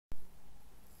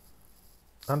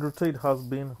Andrew Tate has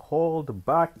been hauled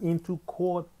back into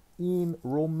court in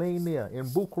Romania, in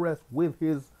Bucharest, with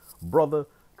his brother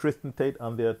Tristan Tate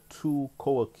and their two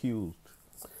co-accused.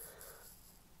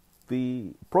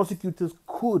 The prosecutors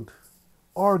could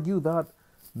argue that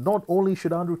not only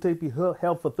should Andrew Tate be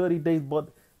held for 30 days, but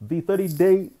the 30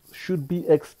 days should be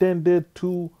extended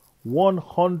to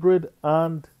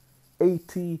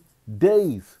 180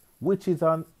 days, which is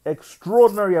an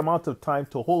extraordinary amount of time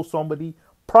to hold somebody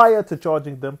prior to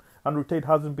charging them. Andrew Tate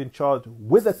hasn't been charged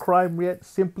with a crime yet,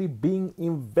 simply being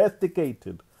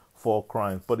investigated for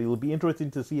crimes. But it will be interesting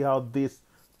to see how this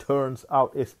turns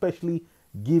out, especially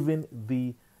given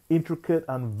the intricate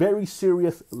and very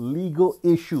serious legal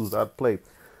issues at play.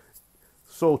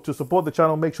 So to support the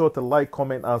channel, make sure to like,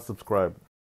 comment, and subscribe.